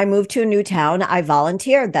 I moved to a new town. I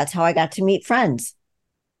volunteered. That's how I got to meet friends.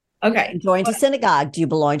 Okay. Joined a synagogue. Do you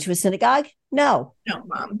belong to a synagogue? No. No,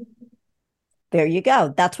 Mom. There you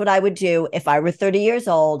go. That's what I would do if I were 30 years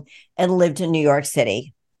old and lived in New York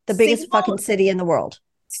City, the biggest fucking city in the world.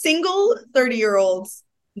 Single 30-year-olds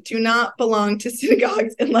do not belong to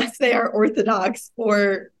synagogues unless they are Orthodox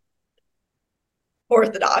or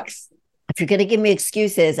Orthodox. If you're going to give me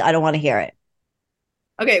excuses, I don't want to hear it.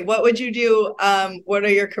 Okay, what would you do? What are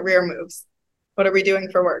your career moves? What are we doing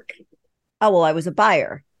for work? Oh, well, I was a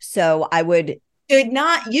buyer. So I would...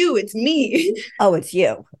 Not you, it's me. Oh, it's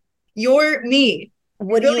you. You're me.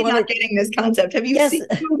 What You're really not getting this concept. Have you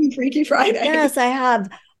seen Freaky Friday? Yes, I have.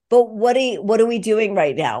 But what are we doing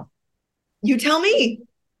right now? You tell me.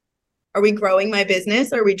 Are we growing my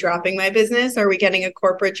business? Are we dropping my business? Are we getting a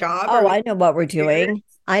corporate job? Oh, I know what we're doing.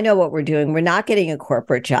 We're not getting a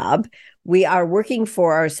corporate job. We are working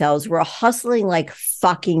for ourselves. We're hustling like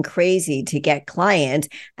fucking crazy to get clients,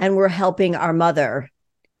 and we're helping our mother.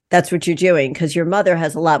 That's what you're doing, because your mother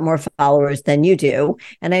has a lot more followers than you do.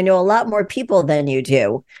 And I know a lot more people than you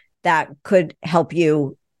do that could help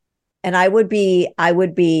you. And I would be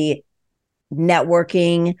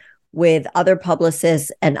networking with other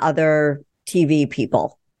publicists and other TV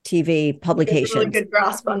people, TV publications. Really good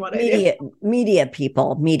grasp on what media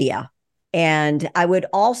people. And I would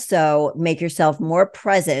also make yourself more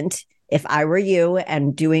present. If I were you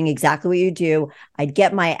and doing exactly what you do, I'd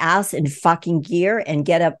get my ass in fucking gear and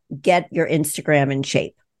get your Instagram in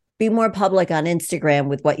shape. Be more public on Instagram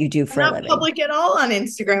with what you do for a living. I'm not public at all on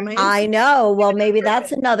Instagram. I know. Well, maybe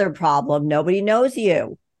that's another problem. Nobody knows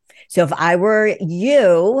you. So if I were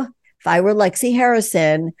you, if I were Lexi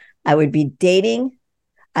Harrison, I would be dating.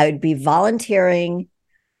 I would be volunteering.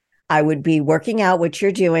 I would be working out what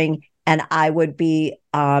you're doing. And I would be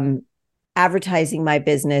advertising my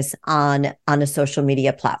business on a social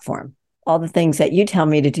media platform. All the things that you tell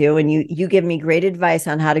me to do, and you give me great advice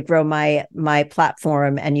on how to grow my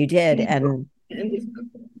platform, and you did. And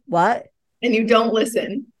what? And you don't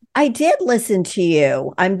listen. I did listen to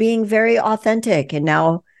you. I'm being very authentic, and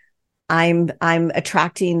now I'm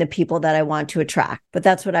attracting the people that I want to attract. But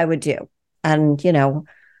that's what I would do. And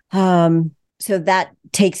so that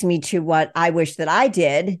takes me to what I wish that I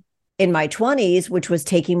did in my 20s, which was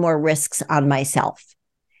taking more risks on myself.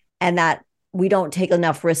 And that we don't take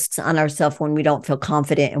enough risks on ourselves when we don't feel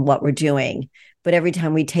confident in what we're doing. But every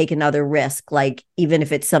time we take another risk, like even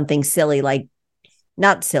if it's something silly, like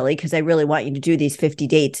not silly, because I really want you to do these 50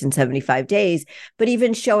 dates in 75 days, but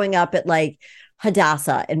even showing up at like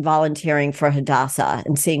Hadassah and volunteering for Hadassah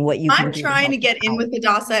and seeing what you can do. I'm trying to get in with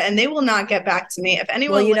Hadassah, and they will not get back to me. If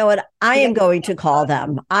anyone, well, you know what? I am going to call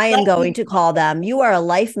them. You are a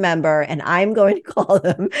life member, and I'm going to call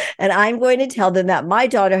them, and I'm going to tell them that my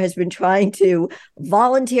daughter has been trying to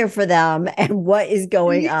volunteer for them and what is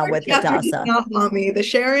going on with Hadassah. Not mommy, the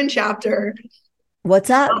Sharon chapter. What's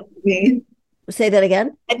up? Say that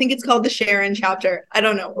again. I think it's called the Sharon chapter. I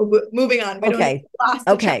don't know. Moving on. Okay.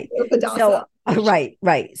 So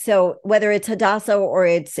right. So whether it's Hadassah or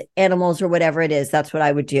it's animals or whatever it is, that's what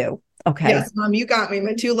I would do. Okay. Yes, Mom, you got me.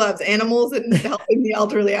 My two loves, animals and helping the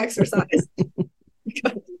elderly exercise.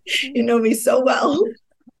 You know me so well.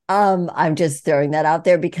 I'm just throwing that out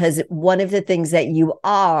there because one of the things that you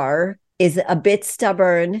are is a bit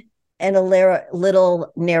stubborn and a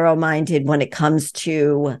little narrow-minded when it comes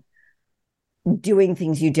to doing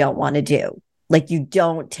things you don't want to do. Like you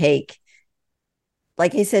don't take,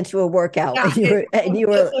 like I sent you a workout and you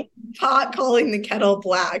were like pot calling the kettle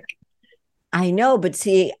black. I know, but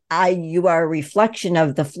see, you are a reflection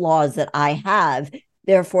of the flaws that I have.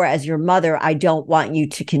 Therefore, as your mother, I don't want you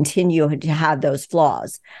to continue to have those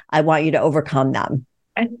flaws. I want you to overcome them.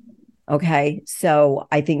 Okay. So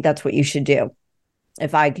I think that's what you should do.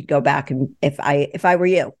 If I could go back and if I were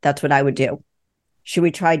you, that's what I would do. Should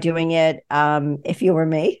we try doing it if you were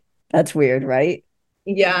me? That's weird, right?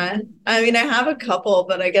 Yeah. I mean, I have a couple,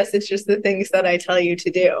 but I guess it's just the things that I tell you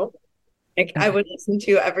to do. Like I would listen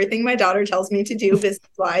to everything my daughter tells me to do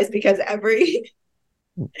business-wise because every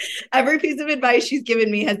piece of advice she's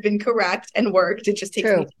given me has been correct and worked. It just takes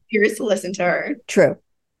me years to listen to her. True.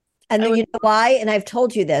 And then you know why? And I've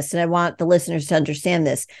told you this, and I want the listeners to understand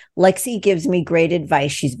this. Lexi gives me great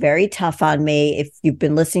advice. She's very tough on me. If you've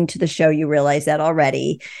been listening to the show, you realize that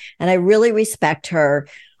already. And I really respect her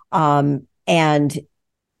and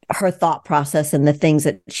her thought process and the things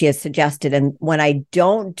that she has suggested. And when I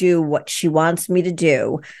don't do what she wants me to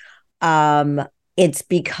do, it's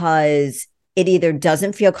because it either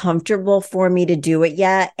doesn't feel comfortable for me to do it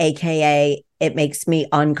yet, AKA it makes me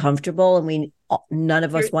uncomfortable, and none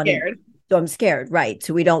of us want to. So I'm scared, right?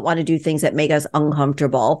 So we don't want to do things that make us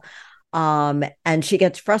uncomfortable. And she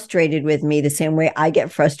gets frustrated with me the same way I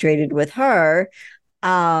get frustrated with her.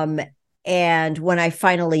 And when I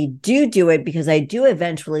finally do it, because I do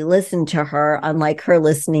eventually listen to her, unlike her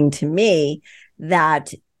listening to me,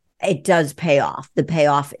 that it does pay off. The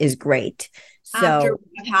payoff is great. So after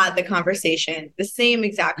we've had the conversation, the same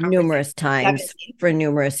exact conversation numerous times for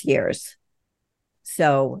numerous years.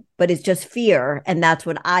 So, but it's just fear. And that's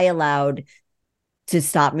what I allowed to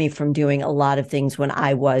stop me from doing a lot of things when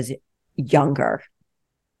I was younger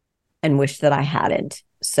and wish that I hadn't.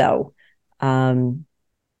 So,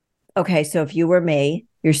 okay. So if you were me,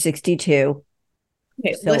 you're 62.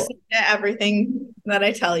 Okay, so listen to everything that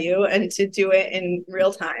I tell you and to do it in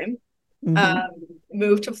real time.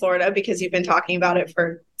 Move to Florida because you've been talking about it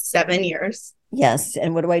for 7 years. Yes.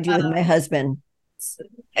 And what do I do with my husband?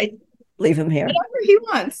 Leave him here. Whatever he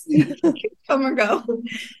wants. Come or go.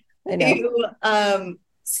 I know. to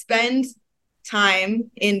spend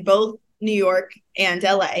time in both New York and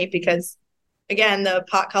LA because, again, the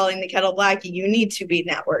pot calling the kettle black, you need to be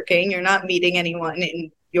networking. You're not meeting anyone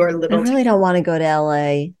in your I little really don't want to go to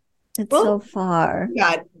LA. It's so Well, far.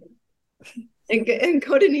 God. And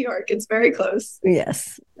go to New York. It's very close.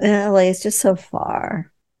 Yes. LA is just so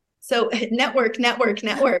far. So network.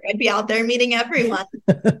 I'd be out there meeting everyone.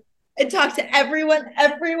 I'd talk to everyone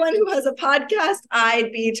who has a podcast.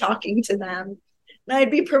 I'd be talking to them. And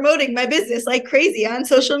I'd be promoting my business like crazy on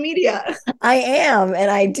social media. I am. And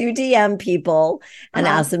I do DM people and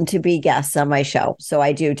ask them to be guests on my show. So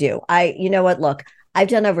I do. You know what? Look, I've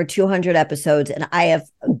done over 200 episodes and I have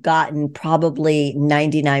gotten probably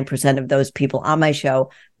 99% of those people on my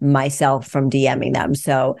show myself from DMing them.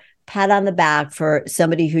 So pat on the back for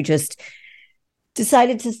somebody who just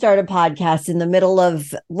decided to start a podcast in the middle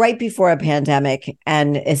of right before a pandemic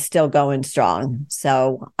and is still going strong.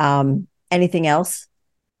 So anything else?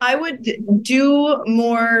 I would do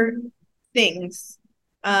more things.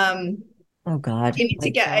 Oh God. I think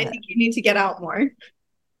you need to get out more.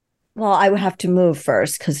 Well, I would have to move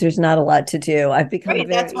first because there's not a lot to do. I've become right.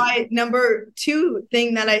 That's why number 2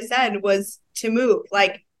 thing that I said was to move,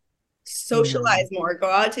 like socialize more, go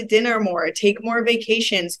out to dinner more, take more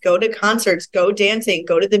vacations, go to concerts, go dancing,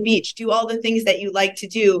 go to the beach, do all the things that you like to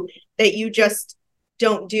do that you just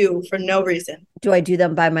don't do for no reason. Do I do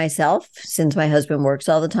them by myself since my husband works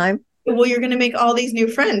all the time? Well, you're going to make all these new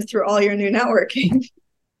friends through all your new networking.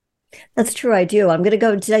 That's true. I do. I'm going to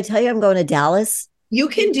go. Did I tell you I'm going to Dallas? You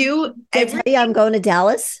can do. Did I tell you I'm going to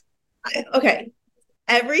Dallas? Okay.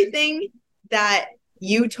 Everything that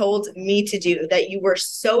you told me to do that you were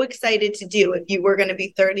so excited to do if you were going to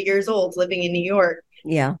be 30 years old living in New York.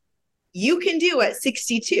 Yeah. You can do at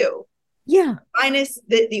 62. Yeah. Minus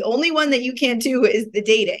the only one that you can't do is the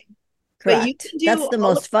dating. Correct. But you can do That's the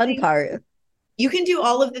most fun part. You can do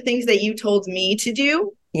all of the things that you told me to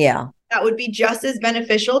do. Yeah. That would be just as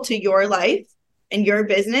beneficial to your life and your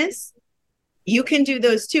business. You can do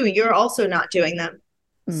those too. You're also not doing them.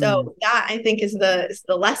 So that I think is the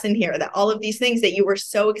lesson here, that all of these things that you were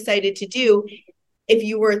so excited to do, if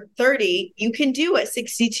you were 30, you can do at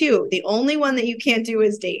 62. The only one that you can't do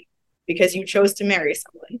is date because you chose to marry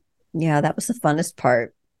someone. Yeah, that was the funnest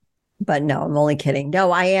part. But no, I'm only kidding.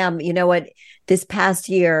 No, I am. You know what? This past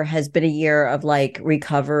year has been a year of like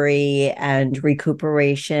recovery and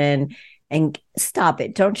recuperation. And stop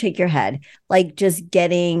it. Don't shake your head. Like just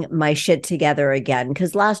getting my shit together again.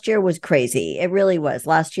 Because last year was crazy. It really was.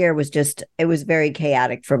 Last year was it was very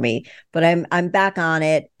chaotic for me. But I'm back on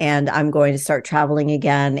it and I'm going to start traveling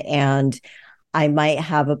again. And I might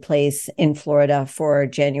have a place in Florida for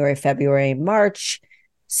January, February, March.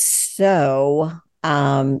 So,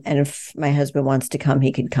 and if my husband wants to come,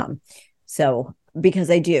 he could come. So, because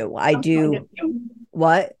I do.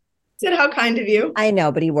 What? Said how kind of you. I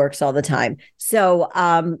know, but he works all the time. So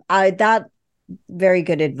that very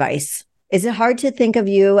good advice. Is it hard to think of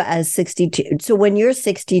you as 62? So when you're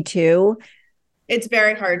 62, it's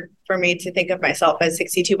very hard for me to think of myself as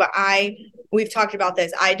 62, but we've talked about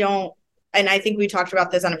this. I don't, and I think we talked about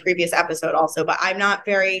this on a previous episode also, but I'm not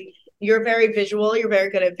you're very visual. You're very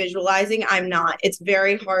good at visualizing. I'm not. It's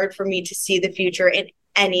very hard for me to see the future in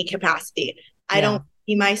any capacity. I don't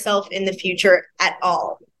see myself in the future at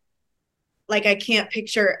all. Like I can't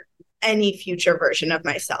picture any future version of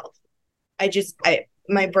myself.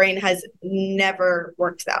 My brain has never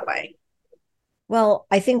worked that way. Well,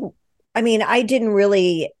 I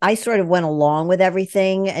sort of went along with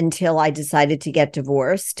everything until I decided to get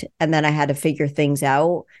divorced. And then I had to figure things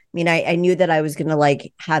out. I mean, I knew that I was going to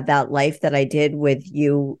like have that life that I did with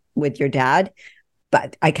your dad.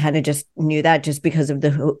 But I kind of just knew that just because of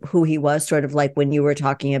who he was, sort of like when you were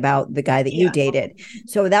talking about the guy that you dated.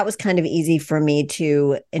 So that was kind of easy for me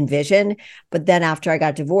to envision. But then after I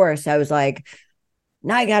got divorced, I was like,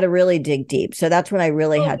 now I got to really dig deep. So that's when I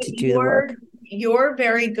really had to do the work. You're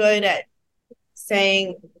very good at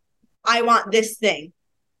saying, I want this thing.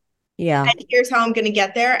 Yeah. And here's how I'm going to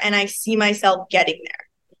get there. And I see myself getting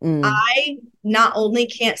there. I not only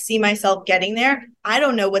can't see myself getting there, I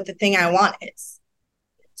don't know what the thing I want is.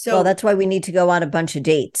 So, well, that's why we need to go on a bunch of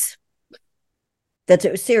dates.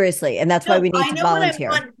 Seriously. And that's why we need to volunteer.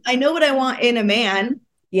 I know what I want in a man.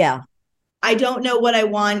 Yeah. I don't know what I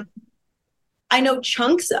want. I know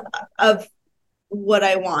chunks of what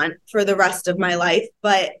I want for the rest of my life,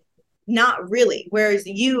 but not really. Whereas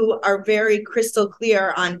you are very crystal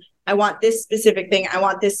clear on, I want this specific thing. I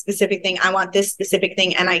want this specific thing. I want this specific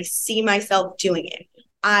thing. And I see myself doing it.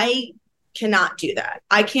 I cannot do that.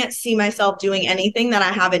 I can't see myself doing anything that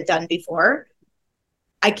I haven't done before.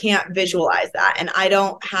 I can't visualize that. And I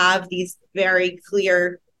don't have these very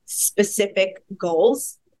clear, specific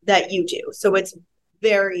goals that you do. So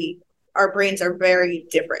our brains are very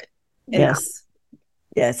different. Yes.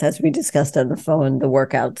 Yes. As we discussed on the phone, the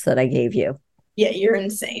workouts that I gave you. Yeah, you're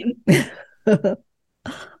insane.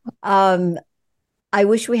 I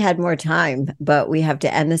wish we had more time, but we have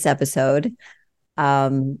to end this episode.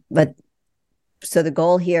 But so the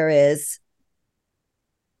goal here is,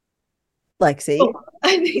 Lexi.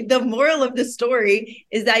 I think the moral of the story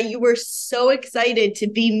is that you were so excited to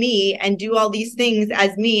be me and do all these things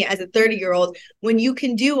as me as a 30-year-old when you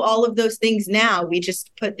can do all of those things now. We just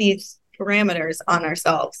put these parameters on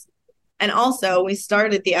ourselves. And also, we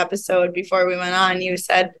started the episode before we went on. You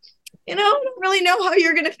said, I don't really know how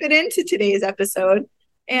you're going to fit into today's episode.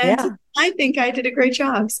 And I think I did a great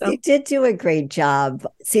job. So you did do a great job.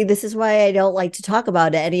 See, this is why I don't like to talk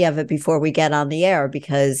about any of it before we get on the air,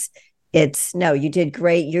 because you did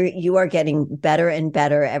great. You are getting better and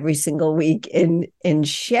better every single week in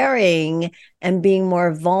sharing and being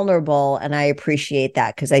more vulnerable. And I appreciate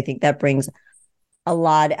that, because I think that brings a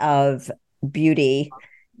lot of beauty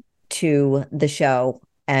to the show.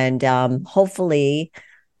 And hopefully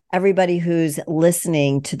everybody who's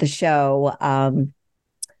listening to the show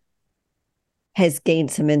has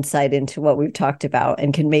gained some insight into what we've talked about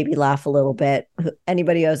and can maybe laugh a little bit.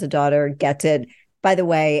 Anybody who has a daughter gets it. By the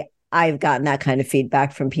way, I've gotten that kind of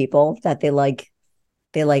feedback from people that they like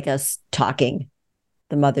us talking,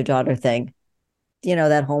 the mother-daughter thing.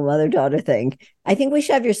 That whole mother-daughter thing. I think we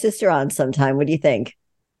should have your sister on sometime. What do you think?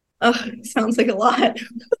 Oh, sounds like a lot.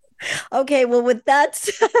 Okay, well, with that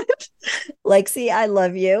said, Lexi, I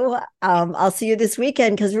love you. I'll see you this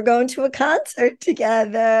weekend because we're going to a concert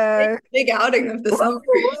together. Big outing of the summer.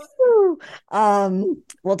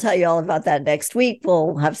 We'll tell you all about that next week.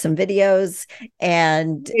 We'll have some videos,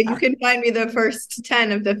 and you can find me the first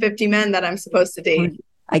 10 of the 50 men that I'm supposed to date.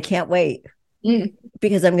 I can't wait.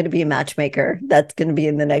 Because I'm going to be a matchmaker. That's going to be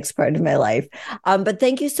in the next part of my life. But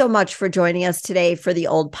thank you so much for joining us today for the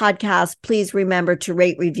Old Podcast. Please remember to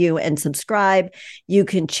rate, review, and subscribe. You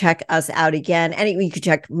can check us out again. You can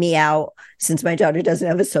check me out, since my daughter doesn't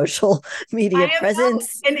have a social media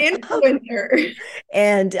presence. An influencer.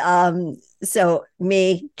 And so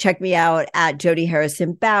check me out at Jodi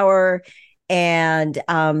Harrison Bauer. And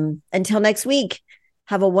until next week,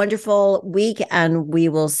 have a wonderful week, and we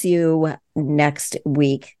will see you next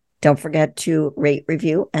week. Don't forget to rate,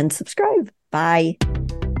 review, and subscribe. Bye.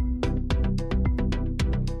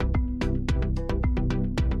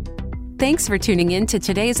 Thanks for tuning in to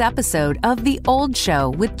today's episode of The Old Show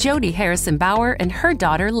with Jodi Harrison Bauer and her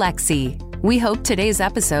daughter, Lexi. We hope today's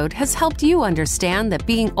episode has helped you understand that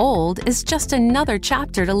being old is just another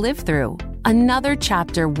chapter to live through. Another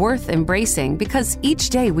chapter worth embracing, because each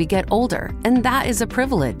day we get older, and that is a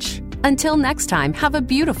privilege. Until next time, have a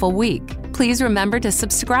beautiful week. Please remember to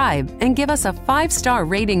subscribe and give us a 5-star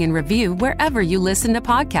rating and review wherever you listen to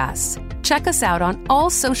podcasts. Check us out on all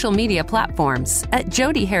social media platforms at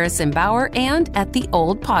Jodi Harrison Bauer and at The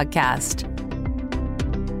Old Podcast.